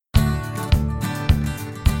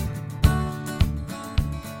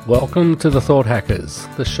Welcome to The Thought Hackers,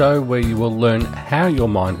 the show where you will learn how your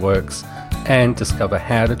mind works and discover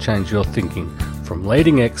how to change your thinking from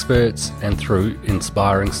leading experts and through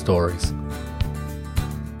inspiring stories.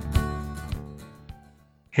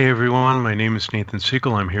 Hey everyone, my name is Nathan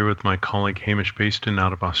Siegel. I'm here with my colleague Hamish Baston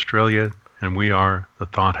out of Australia, and we are The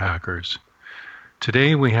Thought Hackers.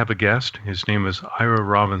 Today we have a guest. His name is Ira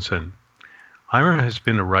Robinson. Ira has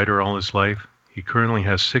been a writer all his life. He currently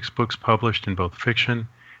has 6 books published in both fiction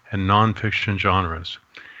and non-fiction genres.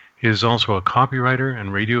 He is also a copywriter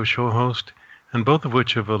and radio show host, and both of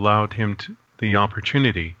which have allowed him the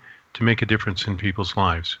opportunity to make a difference in people's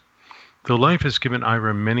lives. Though life has given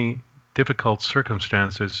Ira many difficult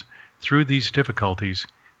circumstances, through these difficulties,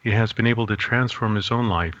 he has been able to transform his own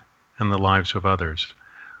life and the lives of others.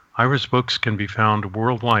 Ira's books can be found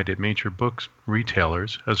worldwide at major books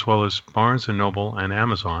retailers, as well as Barnes & Noble and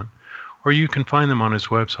Amazon, or you can find them on his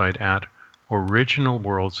website at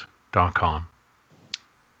originalworlds.com.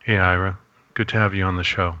 Hey, Ira. Good to have you on the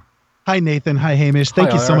show. Hi, Nathan. Hi, Hamish.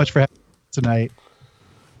 Thank you so much for having me tonight.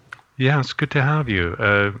 Yeah, it's good to have you.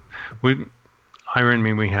 Ira and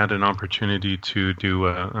me, we had an opportunity to do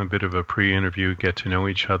a bit of a pre-interview, get to know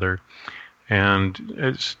each other. And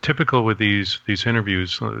it's typical with these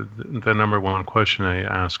interviews, the number one question I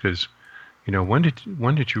ask is, you know, when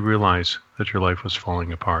did you realize that your life was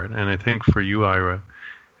falling apart? And I think for you, Ira,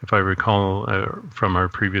 if I recall from our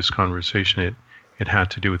previous conversation, it had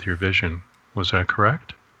to do with your vision. Was that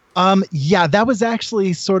correct? Yeah, that was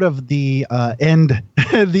actually sort of the end,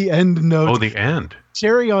 the end note. Oh, the end.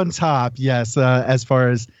 Cherry on top, yes, as far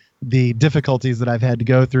as the difficulties that I've had to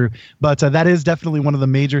go through. But that is definitely one of the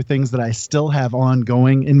major things that I still have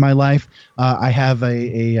ongoing in my life. I have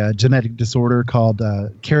a genetic disorder called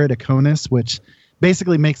keratoconus, which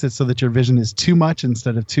basically makes it so that your vision is too much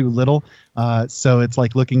instead of too little. So it's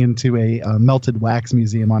like looking into a melted wax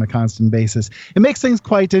museum on a constant basis. It makes things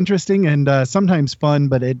quite interesting and sometimes fun,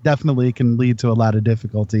 but it definitely can lead to a lot of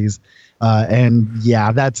difficulties. And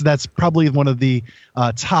yeah, that's probably one of the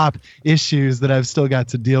top issues that I've still got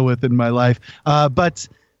to deal with in my life. But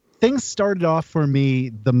things started off for me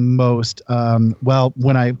the most,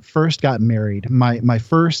 when I first got married. My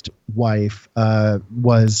first wife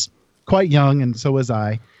was quite young, and so was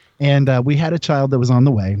I. And we had a child that was on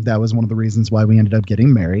the way. That was one of the reasons why we ended up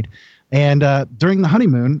getting married. And during the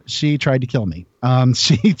honeymoon, she tried to kill me.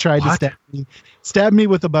 She tried to stab me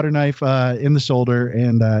with a butter knife in the shoulder.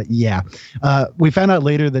 And we found out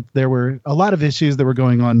later that there were a lot of issues that were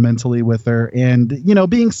going on mentally with her. And, you know,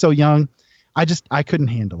 being so young, I couldn't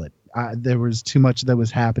handle it. There was too much that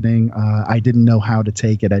was happening. I didn't know how to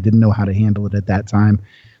take it. I didn't know how to handle it at that time.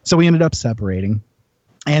 So we ended up separating.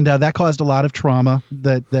 And that caused a lot of trauma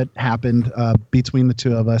that happened between the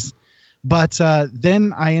two of us. But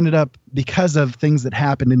then I ended up, because of things that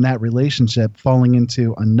happened in that relationship, falling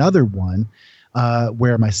into another one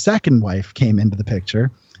where my second wife came into the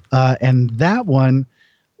picture. And that one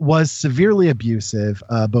was severely abusive,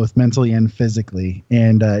 both mentally and physically.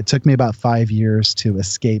 And it took me about 5 years to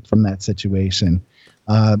escape from that situation,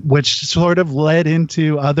 which sort of led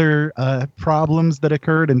into other problems that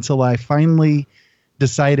occurred until I finally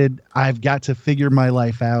decided I've got to figure my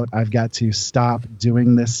life out. I've got to stop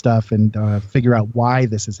doing this stuff and figure out why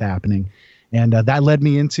this is happening. And that led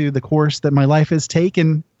me into the course that my life has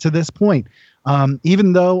taken to this point.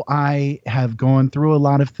 Even though I have gone through a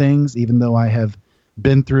lot of things, even though I have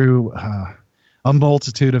been through a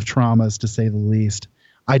multitude of traumas, to say the least,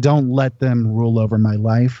 I don't let them rule over my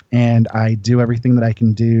life. And I do everything that I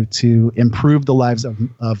can do to improve the lives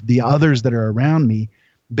of the others that are around me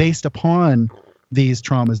based upon these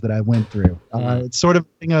traumas that I went through. It's sort of a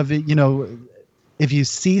thing of, you know, if you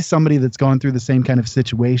see somebody that's gone through the same kind of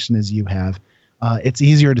situation as you have, it's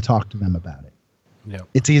easier to talk to them about it. Yeah.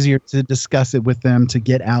 It's easier to discuss it with them, to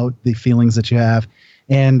get out the feelings that you have.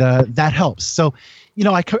 And that helps. So, you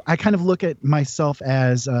know, I kind of look at myself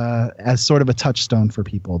as sort of a touchstone for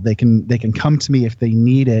people. They can come to me if they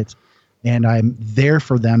need it, and I'm there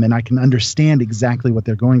for them, and I can understand exactly what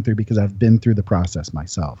they're going through because I've been through the process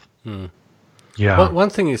myself. Yeah. One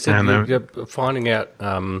thing you said, you're finding out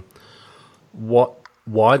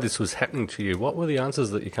why this was happening to you. What were the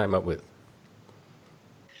answers that you came up with?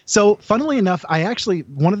 So, funnily enough,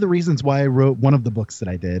 one of the reasons why I wrote one of the books that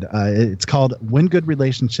I did, it's called When Good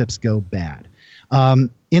Relationships Go Bad.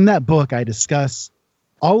 In that book, I discuss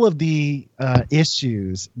all of the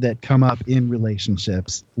issues that come up in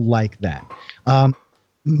relationships like that.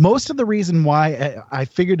 Most of the reason why I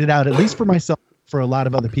figured it out, at least for myself, for a lot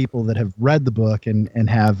of other people that have read the book and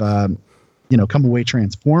have come away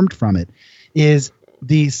transformed from it, is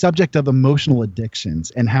the subject of emotional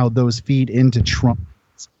addictions and how those feed into trauma.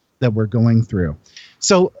 that we're going through.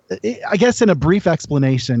 So I guess in a brief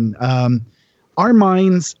explanation, our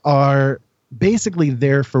minds are basically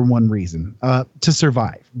there for one reason, to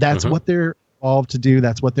survive. That's what they're evolved to do.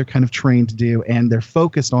 That's what they're kind of trained to do. And they're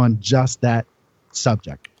focused on just that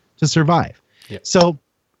subject, to survive. Yep. So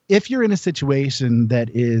if you're in a situation that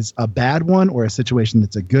is a bad one or a situation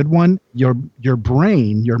that's a good one, your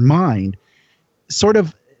brain, your mind sort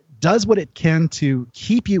of does what it can to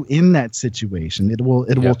keep you in that situation. It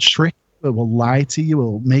will trick you, it will lie to you, it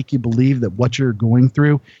will make you believe that what you're going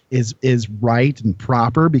through is right and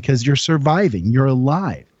proper because you're surviving, you're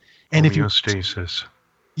alive. And homeostasis.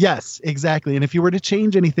 Yes, exactly. And if you were to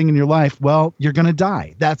change anything in your life, well, you're going to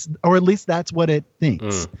die. Or at least that's what it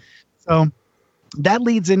thinks. So that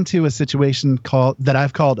leads into a situation that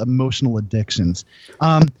I've called emotional addictions.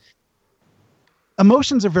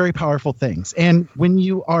 Emotions are very powerful things. And when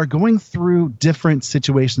you are going through different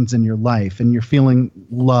situations in your life and you're feeling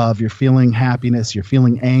love, you're feeling happiness, you're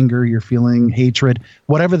feeling anger, you're feeling hatred,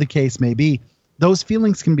 whatever the case may be, those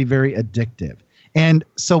feelings can be very addictive. And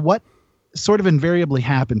so what sort of invariably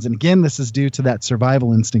happens, and again, this is due to that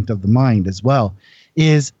survival instinct of the mind as well,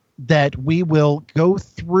 is that we will go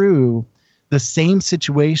through the same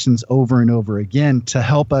situations over and over again to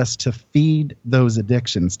help us to feed those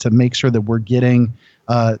addictions, to make sure that we're getting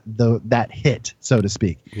that hit, so to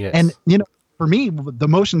speak. Yes. And, for me, the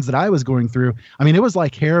emotions that I was going through, I mean, it was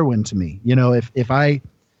like heroin to me. If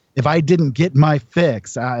I didn't get my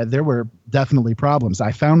fix, there were definitely problems.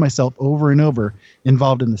 I found myself over and over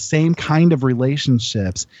involved in the same kind of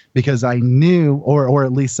relationships because I knew, or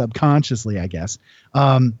at least subconsciously, I guess,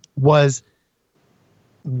 was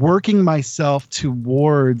working myself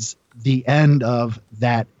towards the end of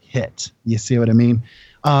that hit. You see what I mean?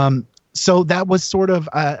 So that was sort of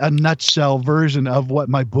a nutshell version of what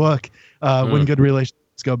my book, When Good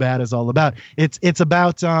Relationships Go Bad, is all about. It's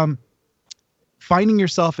about finding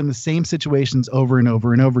yourself in the same situations over and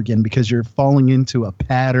over and over again because you're falling into a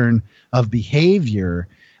pattern of behavior,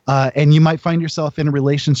 and you might find yourself in a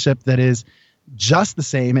relationship that is just the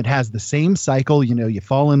same. It has the same cycle. You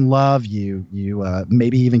fall in love, you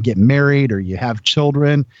maybe even get married, or you have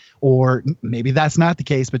children, or maybe that's not the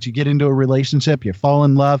case, but you get into a relationship, you fall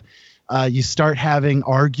in love, you start having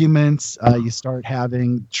arguments, you start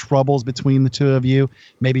having troubles between the two of you.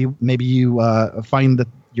 Maybe you find that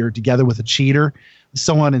you're together with a cheater,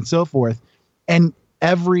 so on and so forth. And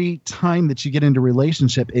every time that you get into a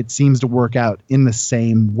relationship, it seems to work out in the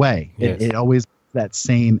same way. Yes. It always that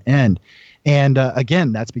same end. And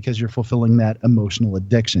again, that's because you're fulfilling that emotional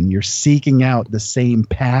addiction. You're seeking out the same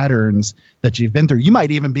patterns that you've been through. You might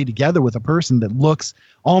even be together with a person that looks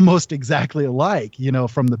almost exactly alike,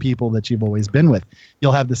 from the people that you've always been with.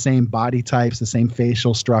 You'll have the same body types, the same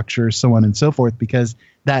facial structures, so on and so forth, because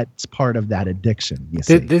that's part of that addiction. You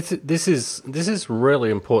see. This is really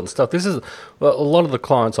important stuff. This is a lot of the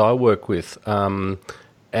clients I work with.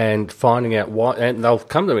 And finding out why, and they'll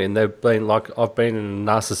come to me and they've been like, I've been in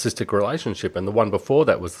a narcissistic relationship, and the one before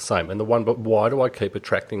that was the same, and but why do I keep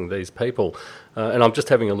attracting these people? And I'm just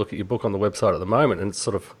having a look at your book on the website at the moment, and it's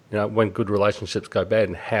sort of, when good relationships go bad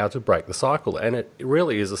and how to break the cycle, and it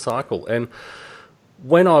really is a cycle. And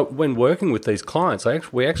when working with these clients,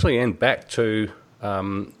 we actually end back to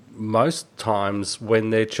most times when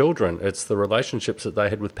they're children. It's the relationships that they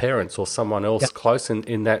had with parents or someone else close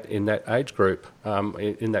in that age group,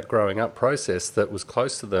 in that growing up process that was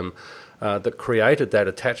close to them, that created that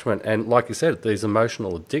attachment. And like you said, these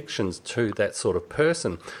emotional addictions to that sort of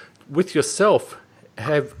person. With yourself,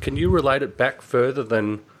 can you relate it back further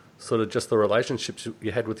than sort of just the relationships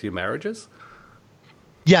you had with your marriages?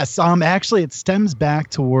 Yes, actually, it stems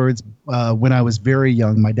back towards when I was very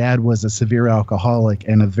young. My dad was a severe alcoholic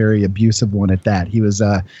and a very abusive one at that. He was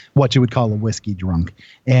what you would call a whiskey drunk.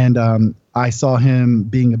 And I saw him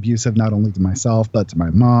being abusive not only to myself, but to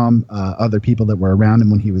my mom, other people that were around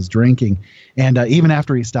him when he was drinking. And even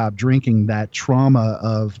after he stopped drinking, that trauma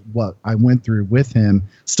of what I went through with him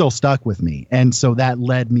still stuck with me. And so that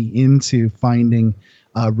led me into finding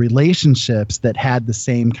relationships that had the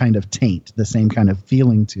same kind of taint, the same kind of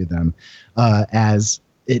feeling to them as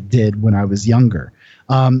it did when I was younger.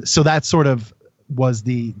 So that sort of was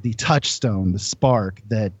the touchstone, the spark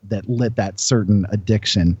that lit that certain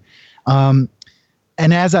addiction. And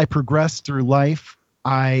as I progressed through life,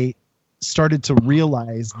 I started to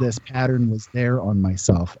realize this pattern was there on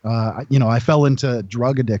myself. I fell into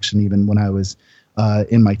drug addiction even when I was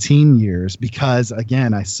in my teen years because,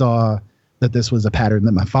 again, I saw that this was a pattern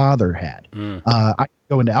that my father had. I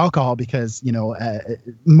go into alcohol because,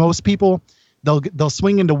 most people they'll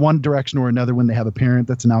swing into one direction or another when they have a parent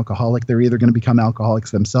that's an alcoholic. They're either going to become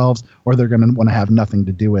alcoholics themselves, or they're going to want to have nothing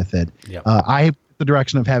to do with it. Yep. I went the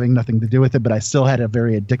direction of having nothing to do with it, but I still had a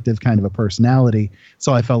very addictive kind of a personality,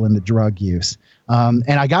 so I fell into drug use. And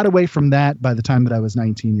I got away from that by the time that I was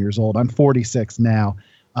 19 years old. I'm 46 now,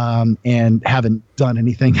 and haven't done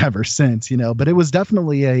anything ever since, but it was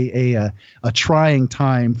definitely a trying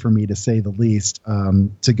time for me, to say the least,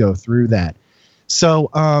 to go through that.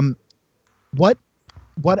 So what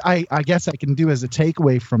I guess I can do as a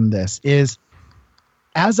takeaway from this is,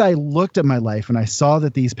 as I looked at my life and I saw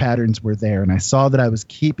that these patterns were there, and I saw that I was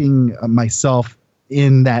keeping myself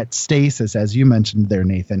in that stasis, as you mentioned there,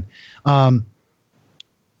 Nathan,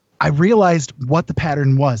 I realized what the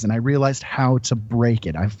pattern was, and I realized how to break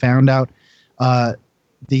it. I found out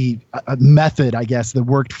the method, I guess, that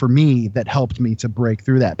worked for me, that helped me to break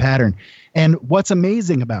through that pattern. And what's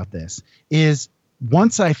amazing about this is,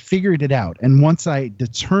 once I figured it out, and once I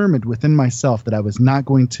determined within myself that I was not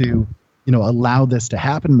going to, allow this to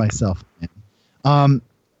happen to myself again,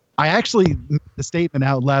 I actually made the statement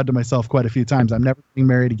out loud to myself quite a few times. I'm never getting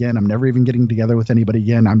married again. I'm never even getting together with anybody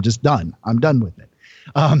again. I'm just done. I'm done with it.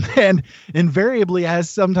 And invariably, as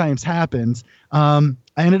sometimes happens, I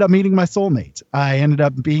ended up meeting my soulmate. I ended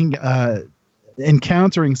up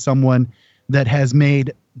encountering someone that has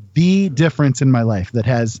made the difference in my life, that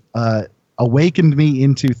has awakened me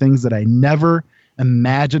into things that I never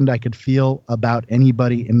imagined I could feel about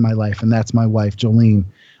anybody in my life, and that's my wife, Jolene.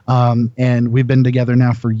 And we've been together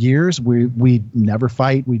now for years. We never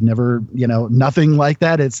fight. We never, nothing like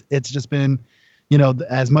that. It's just been,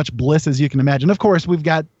 as much bliss as you can imagine. Of course, we've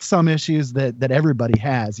got some issues that everybody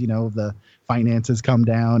has. The finances come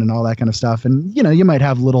down and all that kind of stuff, and you might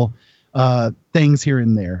have little things here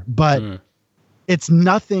and there, but it's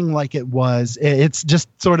nothing like it was. It's just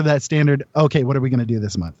sort of that standard. Okay, what are we going to do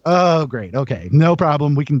this month? Oh, great. Okay, no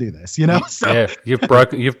problem. We can do this. So, yeah, you've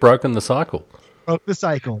broken the cycle. Broke the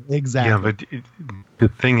cycle, exactly. Yeah, but the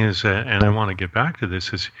thing is, and I want to get back to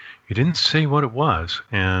this, is you didn't say what it was,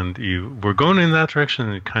 and you were going in that direction,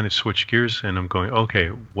 and it kind of switched gears, and I'm going, okay,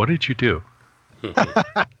 what did you do?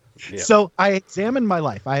 Yeah. So I examined my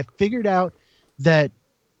life. I figured out that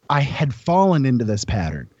I had fallen into this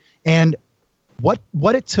pattern, and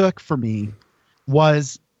what it took for me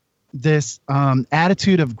was this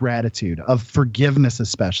attitude of gratitude, of forgiveness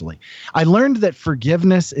especially. I learned that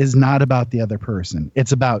forgiveness is not about the other person.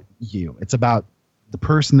 It's about you. It's about the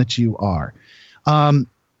person that you are.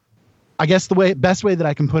 I guess the best way that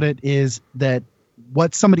I can put it is that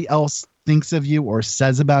what somebody else thinks of you or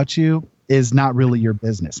says about you is not really your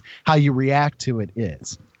business. How you react to it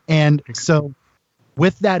is. And so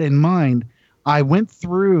with that in mind, I went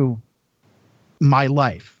through my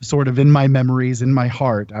life, sort of in my memories, in my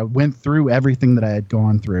heart. I went through everything that I had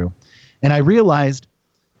gone through, and I realized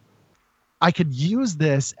I could use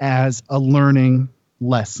this as a learning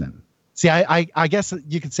lesson. See, I guess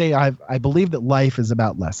you could say I believe that life is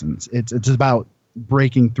about lessons. It's about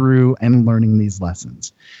breaking through and learning these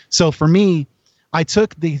lessons. So for me, I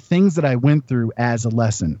took the things that I went through as a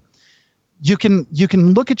lesson. You can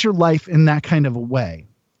look at your life in that kind of a way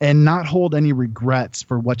and not hold any regrets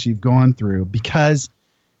for what you've gone through, because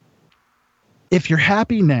if you're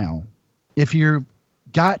happy now, if you've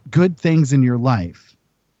got good things in your life,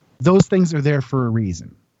 those things are there for a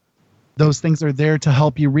reason. Those things are there to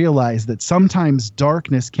help you realize that sometimes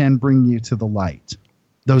darkness can bring you to the light.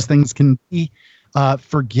 Those things can be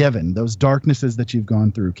forgiven. Those darknesses that you've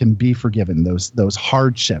gone through can be forgiven. Those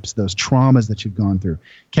hardships, those traumas that you've gone through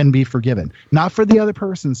can be forgiven. Not for the other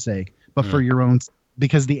person's sake, but for your own sake.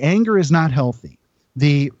 Because the anger is not healthy.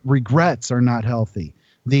 The regrets are not healthy.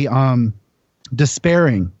 The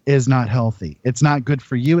despairing is not healthy. It's not good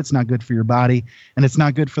for you. It's not good for your body. And it's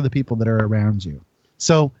not good for the people that are around you.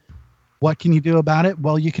 So what can you do about it?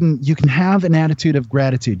 Well, you can have an attitude of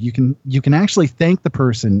gratitude. You can actually thank the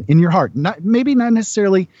person in your heart. Maybe not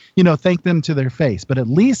necessarily, thank them to their face, but at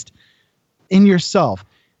least in yourself.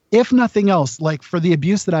 If nothing else, like for the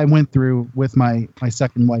abuse that I went through with my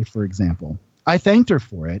second wife, for example, I thanked her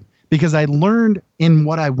for it, because I learned in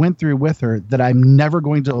what I went through with her that I'm never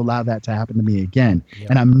going to allow that to happen to me again.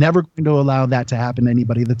 Yep. And I'm never going to allow that to happen to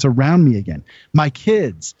anybody that's around me again. My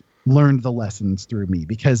kids learned the lessons through me,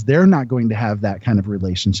 because they're not going to have that kind of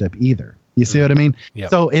relationship either. You see what I mean?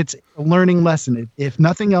 Yep. So it's a learning lesson. If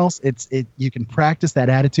nothing else, you can practice that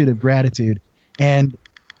attitude of gratitude and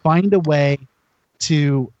find a way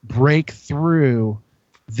to break through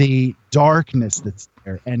the darkness that's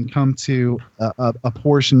there and come to a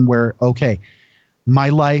portion where, okay, my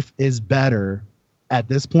life is better at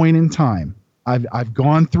this point in time I've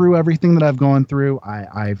gone through everything that I've gone through.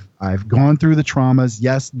 I've gone through the traumas.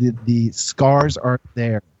 Yes, the scars are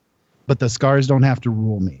there, but the scars don't have to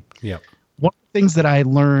rule me. Yeah. One of the things that I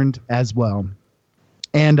learned as well,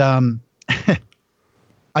 and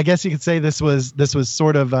I guess you could say this was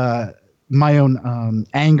sort of my own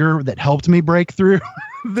anger that helped me break through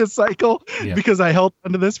this cycle, because I held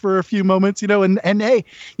onto this for a few moments, and hey,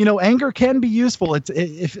 anger can be useful.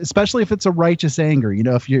 Especially if it's a righteous anger,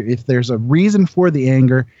 if there's a reason for the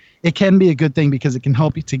anger, it can be a good thing because it can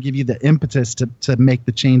help you to give you the impetus to make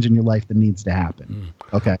the change in your life that needs to happen.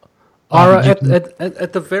 Okay. Ira,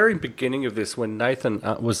 at the very beginning of this, when Nathan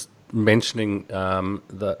was mentioning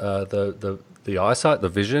the eyesight, the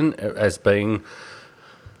vision, as being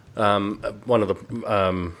one of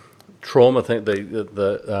the trauma thing,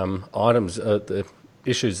 the items, the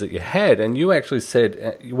issues that you had, and you actually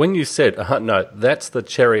said, when you said, "No, that's the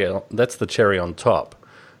cherry on top,"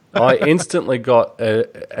 I instantly got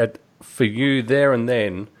for you there and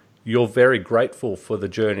then. You're very grateful for the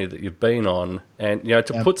journey that you've been on, and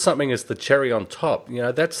to put something as the cherry on top,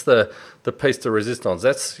 that's the piece de resistance.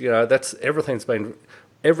 That's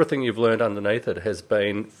everything you've learned underneath it has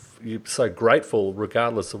been. You're so grateful,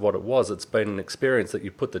 regardless of what it was. It's been an experience that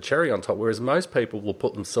you put the cherry on top. Whereas most people will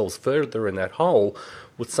put themselves further in that hole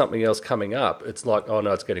with something else coming up. It's like, oh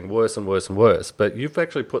no, it's getting worse and worse and worse. But you've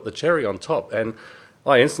actually put the cherry on top, and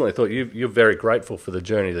I instantly thought you're very grateful for the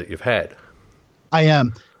journey that you've had. I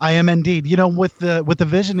am indeed. With the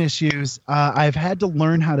vision issues, I've had to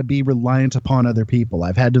learn how to be reliant upon other people.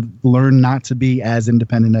 I've had to learn not to be as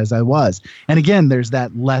independent as I was. And again, there's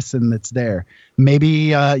that lesson that's there.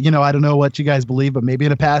 Maybe, I don't know what you guys believe, but maybe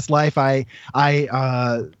in a past life, I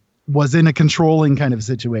was in a controlling kind of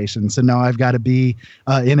situation. So now I've got to be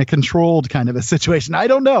in a controlled kind of a situation. I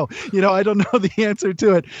don't know. I don't know the answer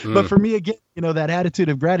to it. But for me, again, that attitude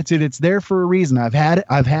of gratitude, it's there for a reason. I've had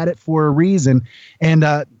it for a reason. And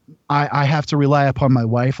I have to rely upon my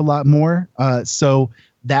wife a lot more. So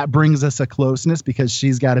that brings us a closeness because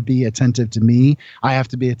she's got to be attentive to me. I have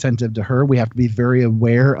to be attentive to her. We have to be very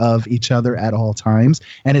aware of each other at all times.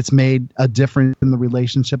 And it's made a difference in the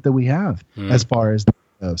relationship that we have as far as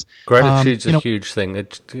goes. Gratitude's a huge thing.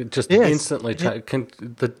 It just instantly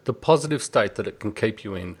the positive state that it can keep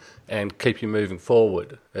you in and keep you moving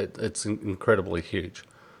forward. It's incredibly huge.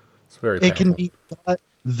 It's very powerful. It can be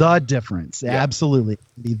the difference. Yeah. Absolutely,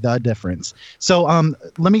 be the difference. So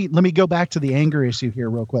let me go back to the anger issue here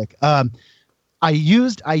real quick. I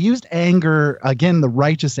used anger, again, the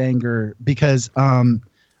righteous anger, because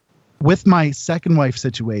with my second wife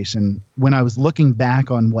situation, when I was looking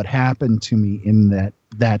back on what happened to me in that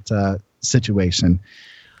situation,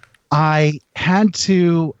 I had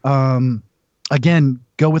to again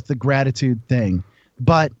go with the gratitude thing,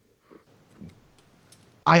 but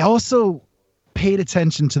I also paid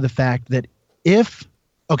attention to the fact that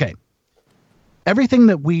everything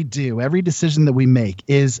that we do, every decision that we make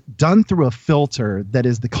is done through a filter that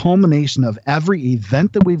is the culmination of every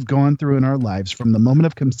event that we've gone through in our lives from the moment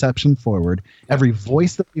of conception forward, every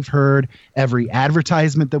voice that we've heard, every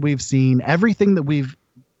advertisement that we've seen, everything that we've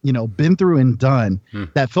been through and done,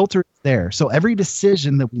 that filter is there. So every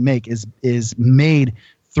decision that we make is made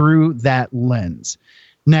through that lens.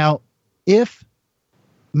 Now, if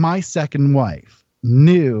my second wife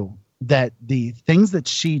knew that the things that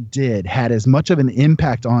she did had as much of an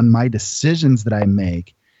impact on my decisions that I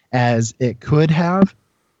make as it could have,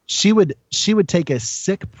 she would take a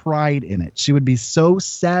sick pride in it. She would be so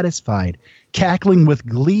satisfied, cackling with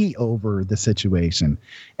glee over the situation.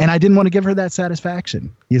 And I didn't want to give her that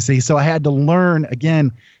satisfaction, you see. So I had to learn,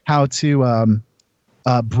 again, how to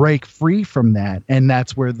break free from that. And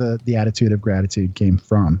that's where the attitude of gratitude came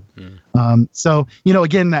from. So,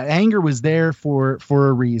 again, that anger was there for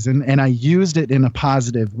a reason, and I used it in a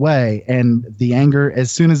positive way. And the anger,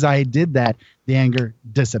 as soon as I did that, the anger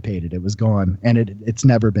dissipated. It was gone, and it's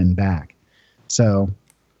never been back. So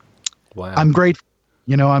wow. I'm grateful.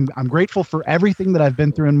 I'm grateful for everything that I've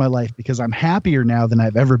been through in my life, because I'm happier now than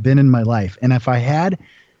I've ever been in my life. And if I had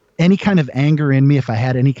any kind of anger in me, if I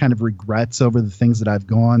had any kind of regrets over the things that I've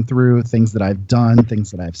gone through, things that I've done,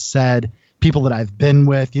 things that I've said, people that I've been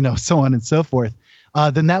with, so on and so forth,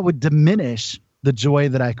 then that would diminish the joy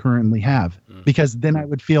that I currently have. Because then I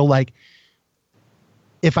would feel like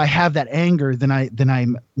if I have that anger, then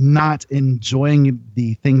I'm not enjoying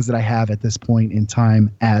the things that I have at this point in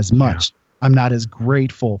time as much. Yeah. I'm not as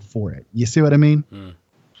grateful for it. You see what I mean?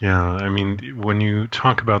 Yeah, I mean, when you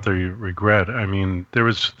talk about the regret, I mean, there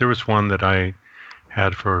was one that I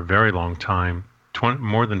had for a very long time,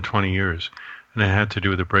 more than 20 years, and it had to do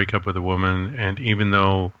with a breakup with a woman. And even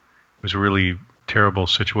though it was a really terrible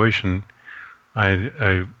situation,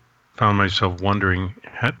 I found myself wondering,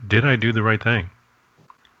 did I do the right thing?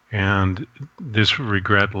 And this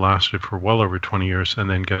regret lasted for well over 20 years. And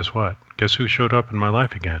then guess what? Guess who showed up in my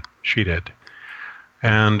life again? She did.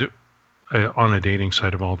 And on a dating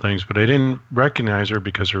site of all things, but I didn't recognize her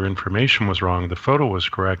because her information was wrong. The photo was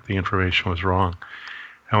correct. The information was wrong.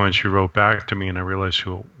 And when she wrote back to me and I realized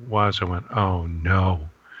who it was, I went, oh no.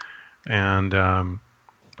 And,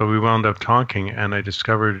 but we wound up talking, and I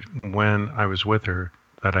discovered when I was with her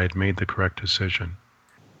that I had made the correct decision.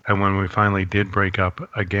 And when we finally did break up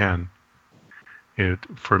again,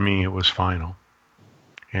 for me, it was final.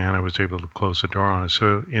 And I was able to close the door on it.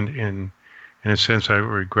 So in a sense, I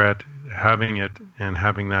regret having it, and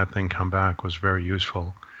having that thing come back was very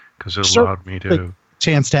useful because it allowed me to...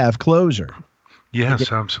 chance to have closure.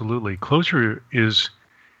 Yes, absolutely. Closure is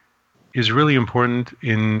really important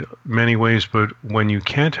in many ways, but when you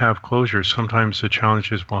can't have closure, sometimes the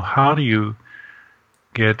challenge is, well, how do you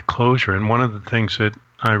get closure? And one of the things that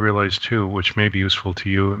I realized too, which may be useful to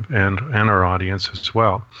you and our audience as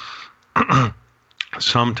well,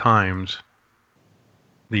 sometimes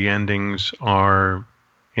the endings are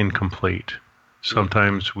incomplete.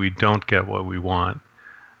 Sometimes we don't get what we want.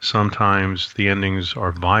 Sometimes the endings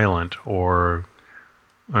are violent, or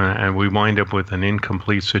and we wind up with an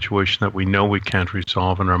incomplete situation that we know we can't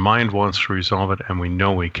resolve, and our mind wants to resolve it, and we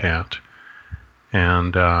know we can't.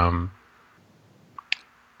 And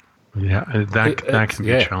that can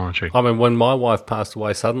be challenging. I mean, when my wife passed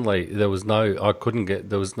away suddenly, there was no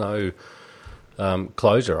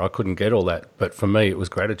closure. I couldn't get all that. But for me, it was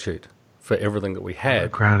gratitude for everything that we had.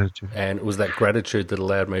 Gratitude. And it was that gratitude that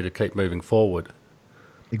allowed me to keep moving forward.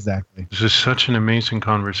 Exactly. This is such an amazing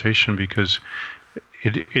conversation because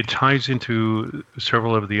it ties into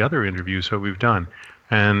several of the other interviews that we've done.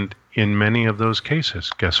 And in many of those cases,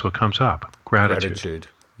 guess what comes up? Gratitude.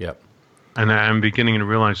 Yep. And I'm beginning to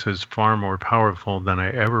realize it's far more powerful than I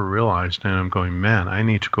ever realized. And I'm going, man, I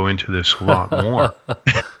need to go into this a lot more.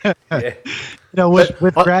 Yeah.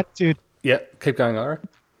 With gratitude. Yeah, keep going, Ira.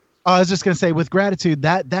 I was just going to say, with gratitude,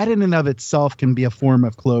 that in and of itself can be a form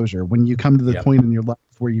of closure. When you come to the point in your life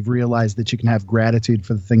where you've realized that you can have gratitude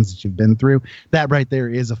for the things that you've been through, that right there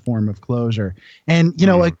is a form of closure. And,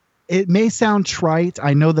 it may sound trite.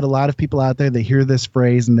 I know that a lot of people out there, they hear this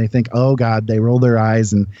phrase and they think, oh, God, they roll their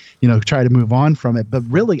eyes and, try to move on from it. But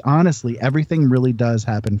really, honestly, everything really does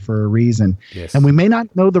happen for a reason. Yes. And we may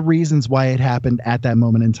not know the reasons why it happened at that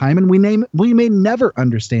moment in time. And we may never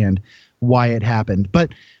understand why it happened.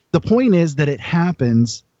 But the point is that it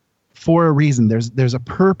happens for a reason. There's a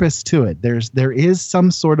purpose to it. There is some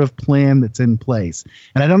sort of plan that's in place.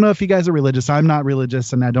 And I don't know if you guys are religious. I'm not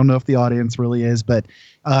religious, and I don't know if the audience really is. But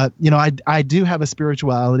I do have a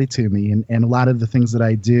spirituality to me, and a lot of the things that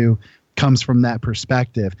I do comes from that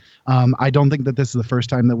perspective. I don't think that this is the first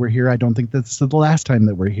time that we're here. I don't think that this is the last time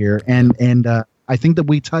that we're here. And I think that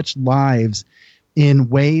we touch lives in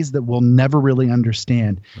ways that we'll never really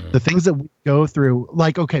understand. The things that we go through,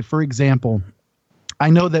 like, okay, for example, I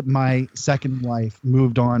know that my second wife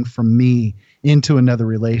moved on from me into another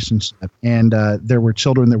relationship, and there were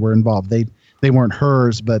children that were involved. They weren't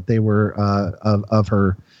hers, but they were of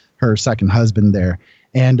her second husband there,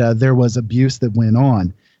 and there was abuse that went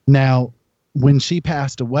on. Now, when she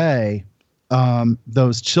passed away,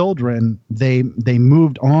 those children they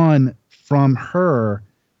moved on from her,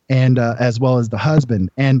 and as well as the husband,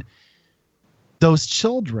 and those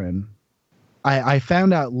children. I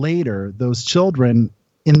found out later, those children,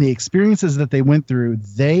 in the experiences that they went through,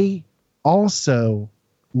 they also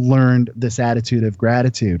learned this attitude of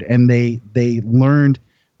gratitude, and they learned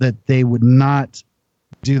that they would not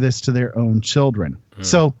do this to their own children.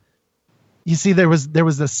 So you see, there was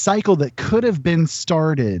a cycle that could have been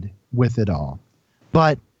started with it all,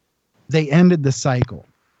 but they ended the cycle.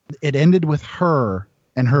 It ended with her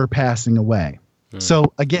and her passing away.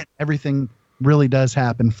 So again, everything really does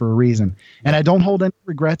happen for a reason. And I don't hold any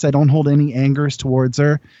regrets. I don't hold any angers towards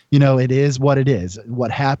her. It is what it is.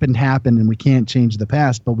 What happened, and we can't change the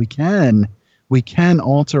past, but we can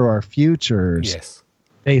alter our futures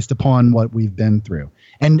based upon what we've been through.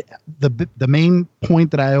 And the main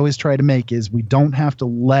point that I always try to make is we don't have to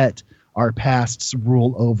let our pasts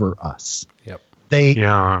rule over us. Yep.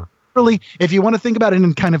 Really, if you want to think about it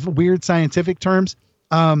in kind of weird scientific terms,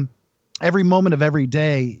 every moment of every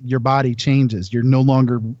day, your body changes. You're no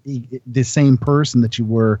longer the same person that you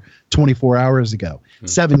were 24 hours ago.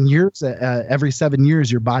 7 years, every 7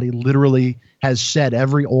 years, your body literally has shed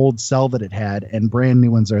every old cell that it had, and brand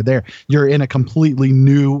new ones are there. You're in a completely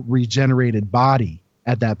new, regenerated body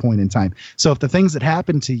at that point in time. So if the things that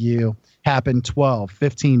happened to you happened 12,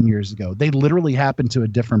 15 years ago, they literally happened to a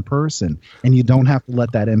different person, and you don't have to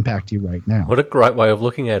let that impact you right now. What a great way of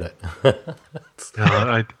looking at it.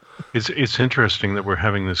 It's interesting that we're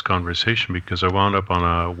having this conversation, because I wound up on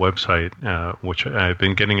a website, which I've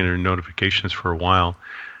been getting into notifications for a while,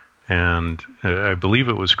 and I believe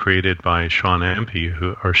it was created by Sean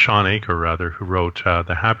Aker, who wrote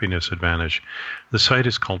The Happiness Advantage. The site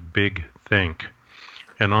is called Big Think.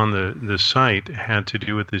 And on the site had to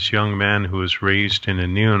do with this young man who was raised in a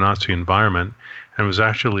neo-Nazi environment and was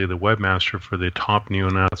actually the webmaster for the top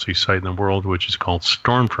neo-Nazi site in the world, which is called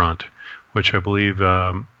Stormfront, which I believe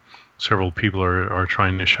several people are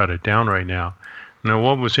trying to shut it down right now. Now,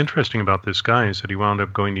 what was interesting about this guy is that he wound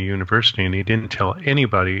up going to university, and he didn't tell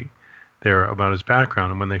anybody there about his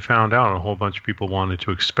background. And when they found out, a whole bunch of people wanted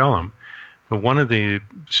to expel him. But one of the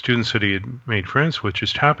students that he had made friends with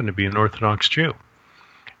just happened to be an Orthodox Jew.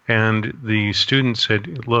 And the student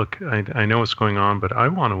said, look, I know what's going on, but I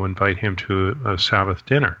want to invite him to a Sabbath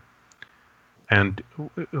dinner. And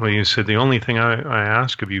he said, the only thing I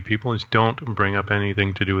ask of you people is don't bring up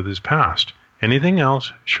anything to do with his past. Anything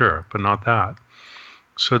else, sure, but not that.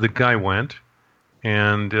 So the guy went,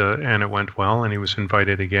 and it went well, and he was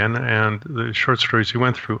invited again. And the short story is he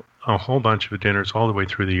went through a whole bunch of dinners all the way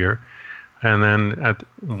through the year. And then at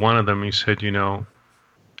one of them, he said, and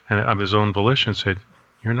of his own volition said,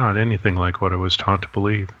 you're not anything like what I was taught to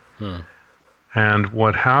believe. And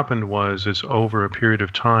what happened is over a period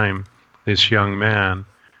of time, this young man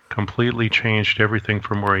completely changed everything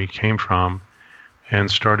from where he came from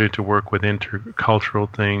and started to work with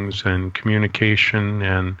intercultural things and communication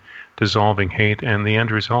and dissolving hate. And the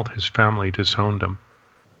end result, his family disowned him.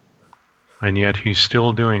 And yet he's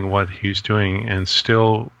still doing what he's doing and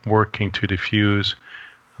still working to diffuse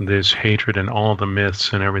this hatred and all the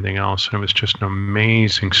myths and everything else. And it was just an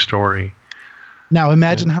amazing story. Now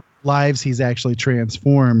imagine how lives he's actually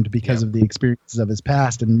transformed because of the experiences of his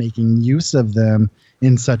past and making use of them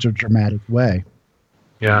in such a dramatic way.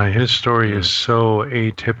 Yeah, his story is so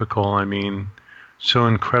atypical. I mean, so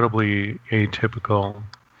incredibly atypical.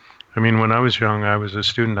 I mean, when I was young, I was a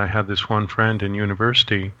student. I had this one friend in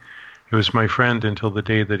university. He was my friend until the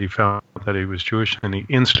day that he found that he was Jewish, and he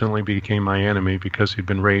instantly became my enemy because he'd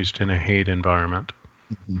been raised in a hate environment.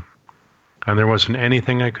 Mm-hmm. And there wasn't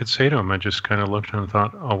anything I could say to him. I just kind of looked at him and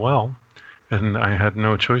thought, oh, well. And I had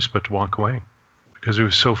no choice but to walk away because he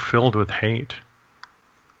was so filled with hate.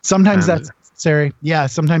 Sometimes that's necessary. Yeah,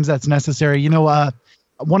 sometimes that's necessary.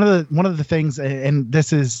 One of the things, and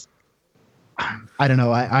this is, I don't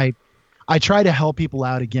know, I try to help people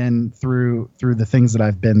out again through the things that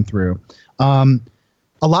I've been through.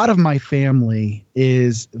 A lot of my family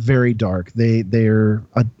is very dark. They're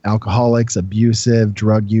alcoholics, abusive,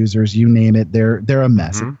 drug users, you name it. They're a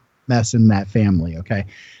mess, mess in that family. Okay.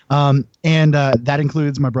 And that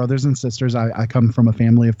includes my brothers and sisters. I come from a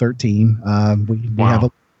family of 13. We have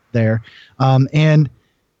a there. And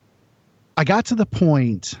I got to the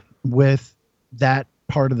point with that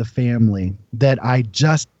part of the family that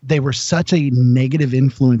they were such a negative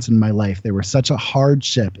influence in my life. They were such a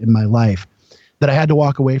hardship in my life that I had to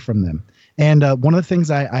walk away from them. And one of the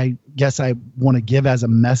things I guess I want to give as a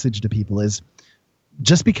message to people is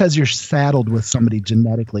just because you're saddled with somebody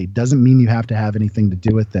genetically doesn't mean you have to have anything to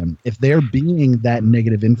do with them. If they're being that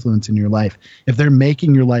negative influence in your life, if they're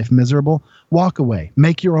making your life miserable, walk away.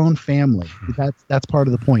 Make your own family. That's part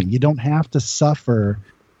of the point. You don't have to suffer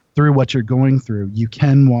through what you're going through. You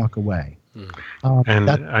can walk away. And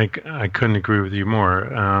I couldn't agree with you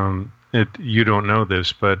more. You don't know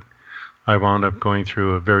this, but I wound up going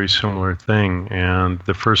through a very similar thing. And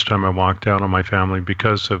the first time I walked out on my family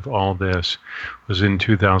because of all this was in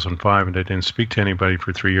 2005, and I didn't speak to anybody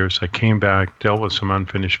for 3 years. I came back, dealt with some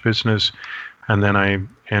unfinished business, and then I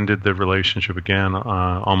ended the relationship again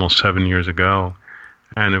almost 7 years ago.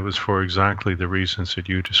 And it was for exactly the reasons that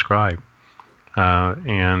you described.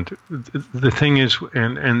 And the thing is,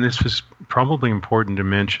 and this is probably important to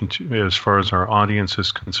mention as far as our audience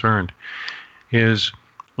is concerned, is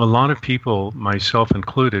a lot of people, myself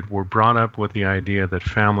included, were brought up with the idea that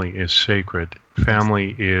family is sacred.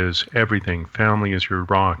 Family is everything. Family is your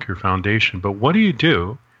rock, your foundation. But what do you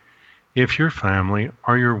do if your family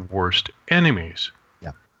are your worst enemies?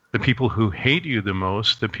 Yeah. The people who hate you the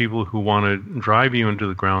most, the people who want to drive you into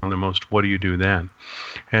the ground the most, what do you do then?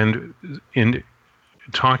 And in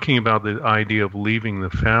talking about the idea of leaving the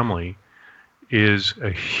family, is a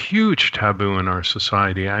huge taboo in our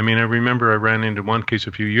society. I mean, I remember I ran into one case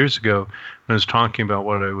a few years ago when I was talking about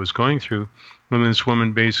what I was going through, when this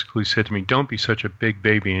woman basically said to me, "Don't be such a big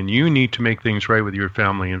baby, and you need to make things right with your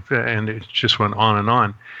family," and it just went on and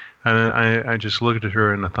on. And I just looked at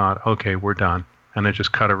her and I thought, okay, we're done. And I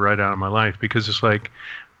just cut her right out of my life, because it's like,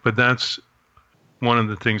 but that's one of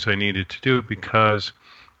the things I needed to do, because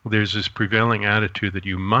there's this prevailing attitude that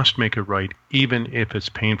you must make it right, even if it's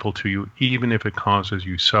painful to you, even if it causes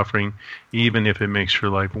you suffering, even if it makes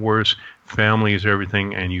your life worse. Family is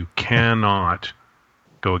everything, and you cannot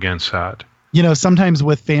go against that. You know, sometimes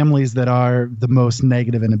with families that are the most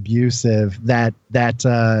negative and abusive, that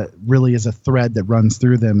really is a thread that runs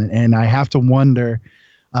through them. And I have to wonder,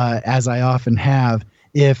 as I often have,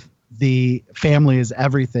 if the family is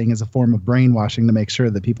everything is a form of brainwashing to make sure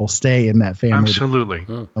that people stay in that family. Absolutely.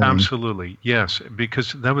 Absolutely. Yes.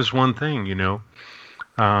 Because that was one thing, you know,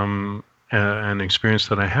 an experience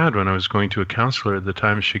that I had when I was going to a counselor at the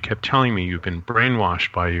time. She kept telling me, "You've been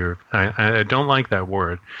brainwashed by your," I don't like that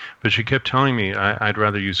word, but she kept telling me, I'd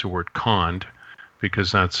rather use the word conned,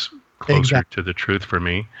 because that's closer to the truth for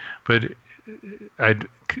me. But I'd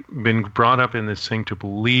been brought up in this thing to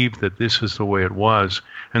believe that this is the way it was.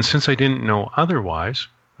 And since I didn't know otherwise,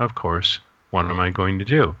 of course, what am I going to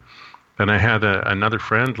do? Then I had another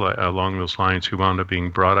friend along those lines who wound up being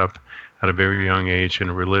brought up at a very young age in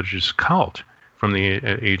a religious cult from the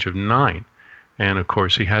age of 9. And of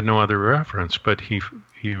course, he had no other reference, but he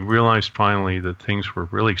realized finally that things were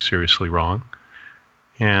really seriously wrong.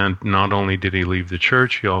 And not only did he leave the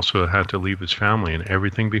church, he also had to leave his family and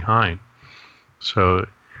everything behind. So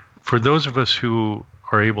for those of us who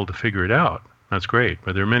are able to figure it out, that's great.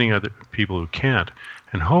 But there are many other people who can't.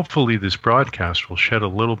 And hopefully this broadcast will shed a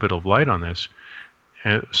little bit of light on this,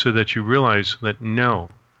 so that you realize that no,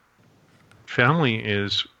 family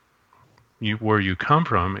is where you come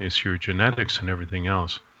from, is your genetics and everything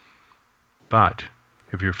else. But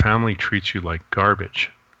if your family treats you like garbage,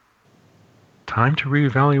 time to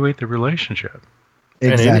reevaluate the relationship.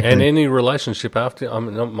 Exactly. And any relationship after, I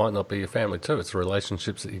mean, it might not be your family too. It's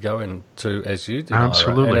relationships that you go into as you do.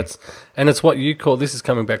 Absolutely. Ira. And it's what you call, this is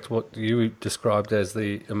coming back to what you described as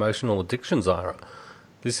the emotional addictions, Ira.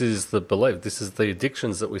 This is the belief. This is the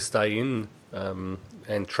addictions that we stay in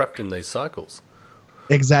and trapped in these cycles.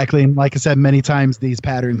 Exactly. And like I said, many times these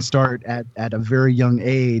patterns start at a very young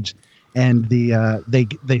age. And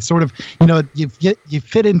they sort of, you know, you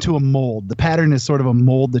fit into a mold. The pattern is sort of a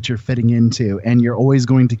mold that you're fitting into, and you're always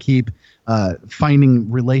going to keep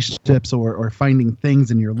finding relationships or finding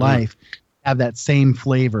things in your life have that same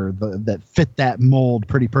flavor that fit that mold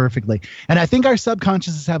pretty perfectly. And I think our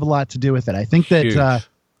subconsciouses have a lot to do with it. I think that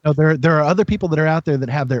you know, there are other people that are out there that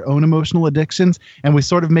have their own emotional addictions, and we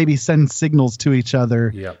sort of maybe send signals to each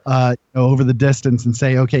other you know, over the distance and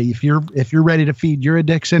say, okay, if you're ready to feed your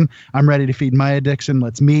addiction, I'm ready to feed my addiction.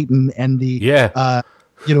 Let's meet. And the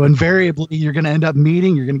you know, invariably you're going to end up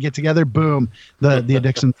meeting. You're going to get together. Boom, the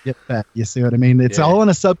addictions get fed. You see what I mean? It's all on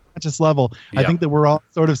a subconscious level. I think that we're all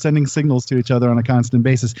sort of sending signals to each other on a constant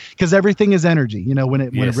basis, because everything is energy. You know, when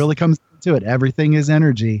it really comes to it, everything is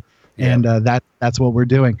energy. And that's what we're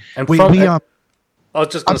doing. And I was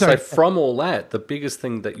just going to say, from all that, the biggest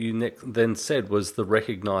thing that you then said was the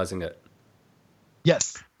recognizing it.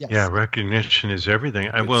 Yes. Yeah, recognition is everything.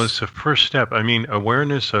 Well, it's the first step. I mean,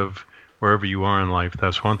 awareness of wherever you are in life,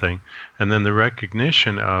 that's one thing. And then the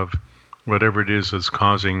recognition of whatever it is that's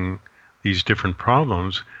causing these different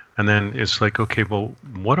problems. And then it's like, okay, well,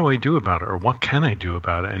 what do I do about it? Or what can I do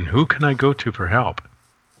about it? And who can I go to for help?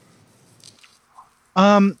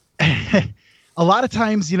 A lot of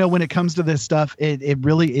times, you know, when it comes to this stuff, it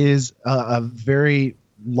really is a very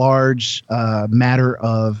large matter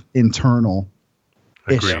of internal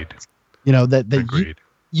Agreed. issues. You know, that Agreed.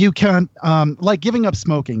 You can, like giving up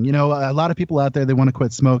smoking. You know, a lot of people out there, they want to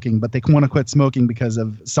quit smoking, but they want to quit smoking because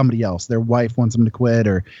of somebody else. Their wife wants them to quit,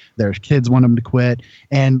 or their kids want them to quit.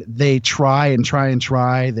 And they try and try and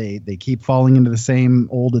try. They keep falling into the same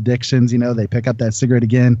old addictions. You know, they pick up that cigarette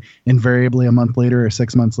again, invariably a month later or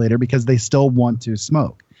 6 months later, because they still want to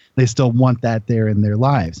smoke. They still want that there in their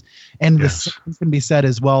lives. And the same can be said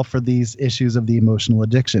as well for these issues of the emotional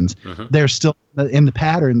addictions. They're still in the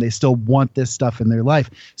pattern. They still want this stuff in their life.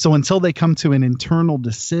 So until they come to an internal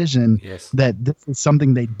decision that this is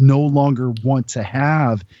something they no longer want to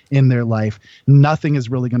have in their life, nothing is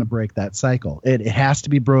really going to break that cycle. It has to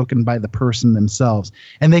be broken by the person themselves.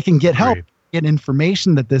 And they can get help. get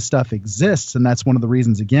information that this stuff exists. And that's one of the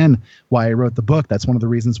reasons, again, why I wrote the book. That's one of the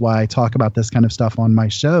reasons why I talk about this kind of stuff on my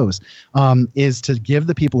shows, is to give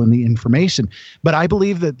the people the information. But I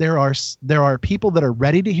believe that there are people that are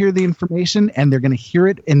ready to hear the information, and they're going to hear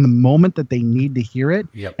it in the moment that they need to hear it.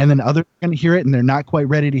 Yep. And then others are going to hear it, and they're not quite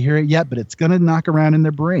ready to hear it yet, but it's going to knock around in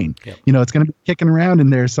their brain. Yep. It's going to be kicking around in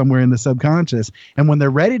there somewhere in the subconscious. And when they're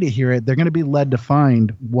ready to hear it, they're going to be led to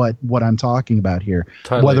find what I'm talking about here.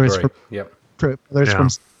 Totally Whether agree. it's from Yep. whether it's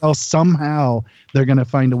from somehow they're going to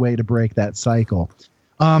find a way to break that cycle.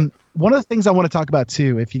 One of the things I want to talk about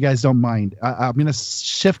too, if you guys don't mind, I'm going to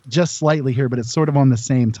shift just slightly here, but it's sort of on the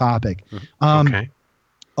same topic. Okay.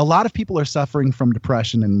 A lot of people are suffering from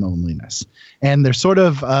depression and loneliness, and they're sort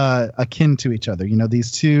of akin to each other.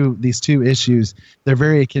 These two issues, they're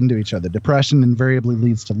very akin to each other. Depression invariably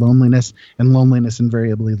leads to loneliness, and loneliness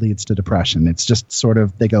invariably leads to depression. It's just sort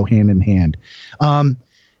of, they go hand in hand.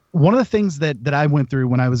 One of the things that I went through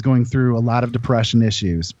when I was going through a lot of depression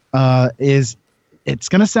issues is, it's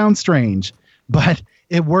going to sound strange, but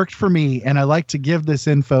it worked for me. And I like to give this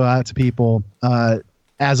info out to people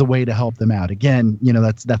as a way to help them out. Again,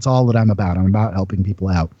 that's all that I'm about. I'm about helping people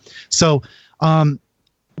out. So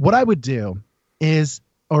what I would do is,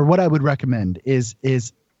 or what I would recommend is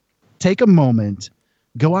take a moment,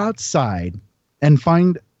 go outside and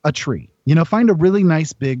find a tree, find a really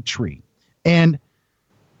nice big tree, and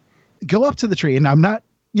go up to the tree. And I'm not,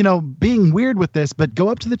 being weird with this, but go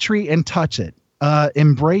up to the tree and touch it,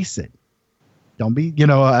 embrace it. Don't be,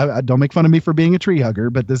 don't make fun of me for being a tree hugger,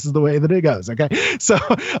 but this is the way that it goes. Okay. So,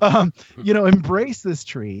 embrace this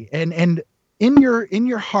tree, and in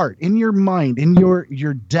your heart, in your mind, in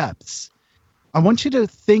your depths, I want you to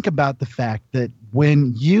think about the fact that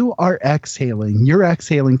when you are exhaling, you're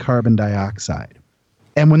exhaling carbon dioxide.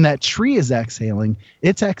 And when that tree is exhaling,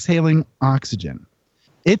 it's exhaling oxygen.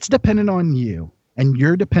 It's dependent on you, and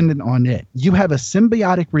you're dependent on it. You have a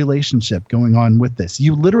symbiotic relationship going on with this.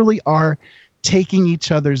 You literally are taking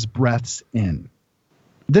each other's breaths in.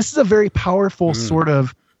 This is a very powerful sort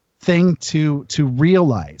of thing to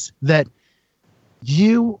realize, that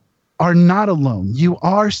you are not alone. You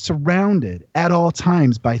are surrounded at all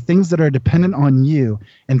times by things that are dependent on you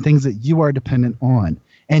and things that you are dependent on.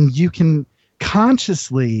 And you can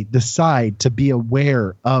consciously decide to be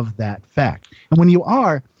aware of that fact. And when you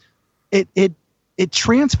are, it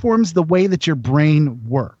transforms the way that your brain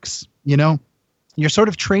works. You're sort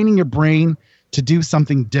of training your brain to do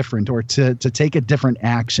something different, or to take a different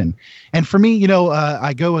action. And for me,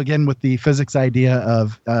 I go again with the physics idea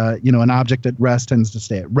of, an object at rest tends to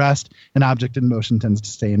stay at rest, an object in motion tends to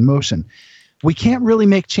stay in motion. We can't really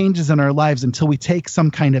make changes in our lives until we take some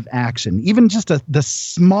kind of action. Even just the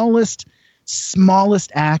smallest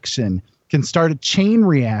action can start a chain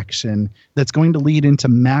reaction that's going to lead into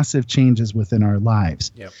massive changes within our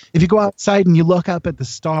lives. Yep. If you go outside and you look up at the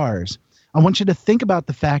stars, I want you to think about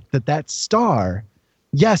the fact that star,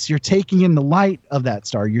 yes, you're taking in the light of that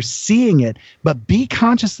star, you're seeing it, but be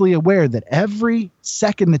consciously aware that every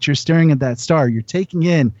second that you're staring at that star, you're taking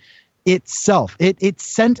in itself. It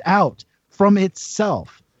sent out from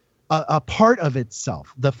itself a part of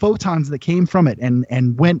itself, the photons that came from it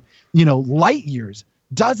and went, light years,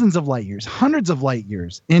 dozens of light years, hundreds of light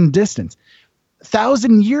years in distance.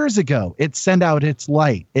 1,000 years ago, it sent out its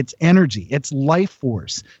light, its energy, its life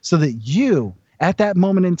force, so that you, at that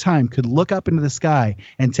moment in time, could look up into the sky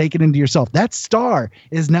and take it into yourself. That star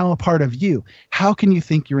is now a part of you. How can you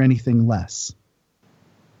think you're anything less?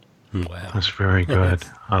 Wow. That's very good.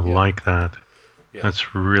 I like that. Yeah.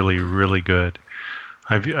 That's really, really good.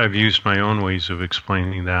 I've used my own ways of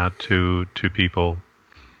explaining that to people.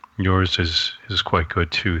 Yours is quite good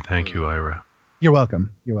too. Thank you, Ira. You're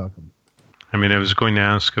welcome. You're welcome. I mean, I was going to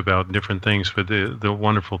ask about different things, but the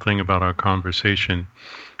wonderful thing about our conversation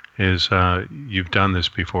is you've done this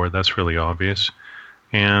before. That's really obvious.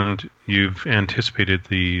 And you've anticipated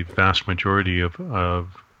the vast majority of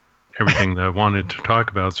everything that I wanted to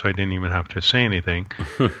talk about, so I didn't even have to say anything.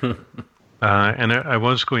 And I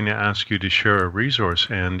was going to ask you to share a resource,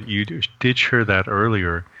 and you did share that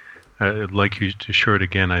earlier. I'd like you to share it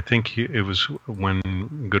again. I think it was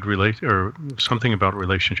or something about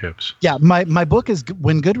relationships. Yeah, my book is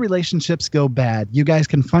When Good Relationships Go Bad. You guys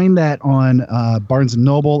can find that on Barnes &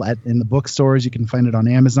 Noble, in the bookstores. You can find it on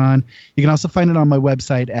Amazon. You can also find it on my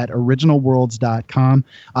website at originalworlds.com.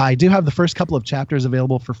 I do have the first couple of chapters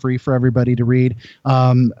available for free for everybody to read.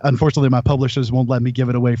 Unfortunately, my publishers won't let me give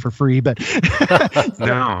it away for free. But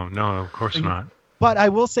No, of course not. But I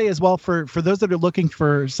will say as well, for those that are looking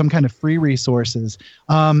for some kind of free resources,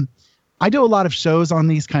 I do a lot of shows on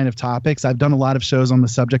these kind of topics. I've done a lot of shows on the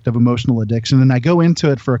subject of emotional addiction, and I go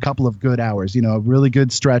into it for a couple of good hours, a really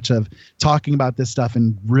good stretch of talking about this stuff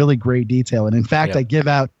in really great detail. And in fact, I give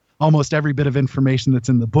out almost every bit of information that's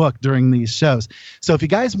in the book during these shows. So if you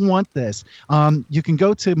guys want this, you can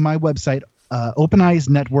go to my website,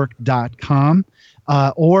 openeyesnetwork.com.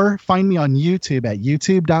 Or find me on YouTube at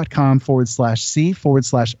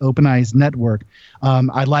youtube.com/C/Open Eyes Network.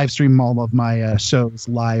 I live stream all of my shows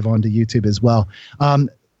live onto YouTube as well.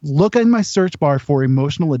 Look in my search bar for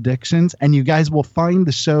emotional addictions, and you guys will find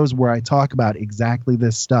the shows where I talk about exactly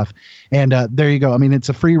this stuff. And there you go. I mean, it's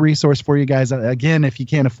a free resource for you guys. Again, if you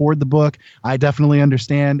can't afford the book, I definitely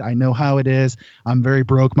understand. I know how it is. I'm very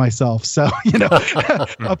broke myself. So,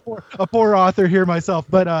 a poor author here myself.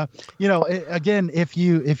 But, again, if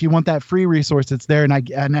you want that free resource, it's there. And I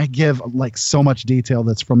give like so much detail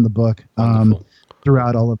that's from the book.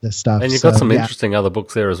 Throughout all of this stuff. And you've got some interesting other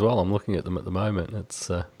books there as well. I'm looking at them at the moment.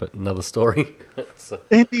 It's but another story.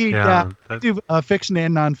 Indeed, I do fiction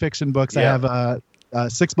and nonfiction books. I have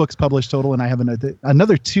 6 books published total, and I have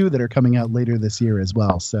another 2 that are coming out later this year as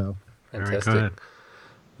well. So fantastic. Very good.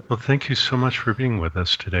 Well, thank you so much for being with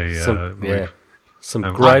us today. Some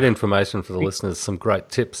great information for the listeners, some great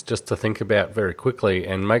tips just to think about very quickly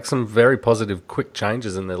and make some very positive, quick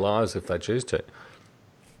changes in their lives if they choose to.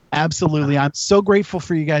 Absolutely. I'm so grateful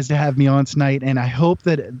for you guys to have me on tonight. And I hope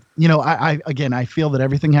that, I feel that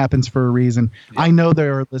everything happens for a reason. Yeah. I know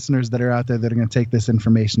there are listeners that are out there that are going to take this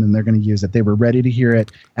information and they're going to use it. They were ready to hear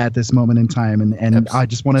it at this moment in time. And I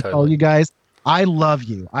just want to tell you guys, I love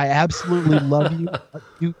you. I absolutely love you.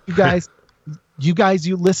 You guys,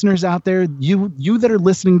 you listeners out there, you that are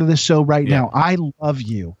listening to this show right now, I love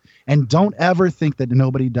you. And don't ever think that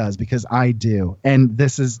nobody does, because I do. And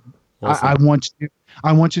this is, awesome.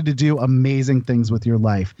 I want you to do amazing things with your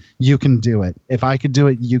life. You can do it. If I could do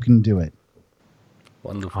it, you can do it.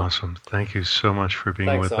 Wonderful. Awesome. Thank you so much for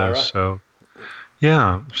being with Ira. us. So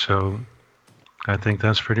I think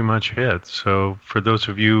that's pretty much it. So for those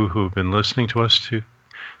of you who have been listening to us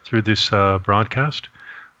through this broadcast,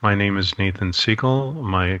 my name is Nathan Siegel.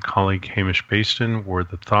 My colleague Hamish Baston were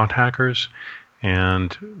the Thought Hackers.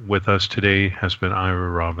 And with us today has been Ira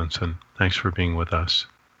Robinson. Thanks for being with us.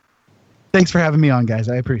 Thanks for having me on, guys.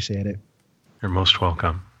 I appreciate it. You're most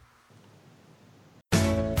welcome.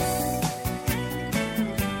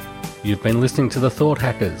 You've been listening to The Thought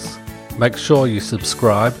Hackers. Make sure you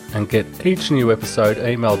subscribe and get each new episode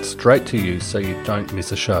emailed straight to you so you don't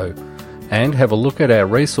miss a show. And have a look at our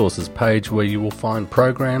resources page where you will find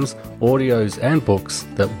programs, audios and books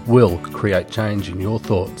that will create change in your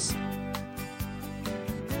thoughts.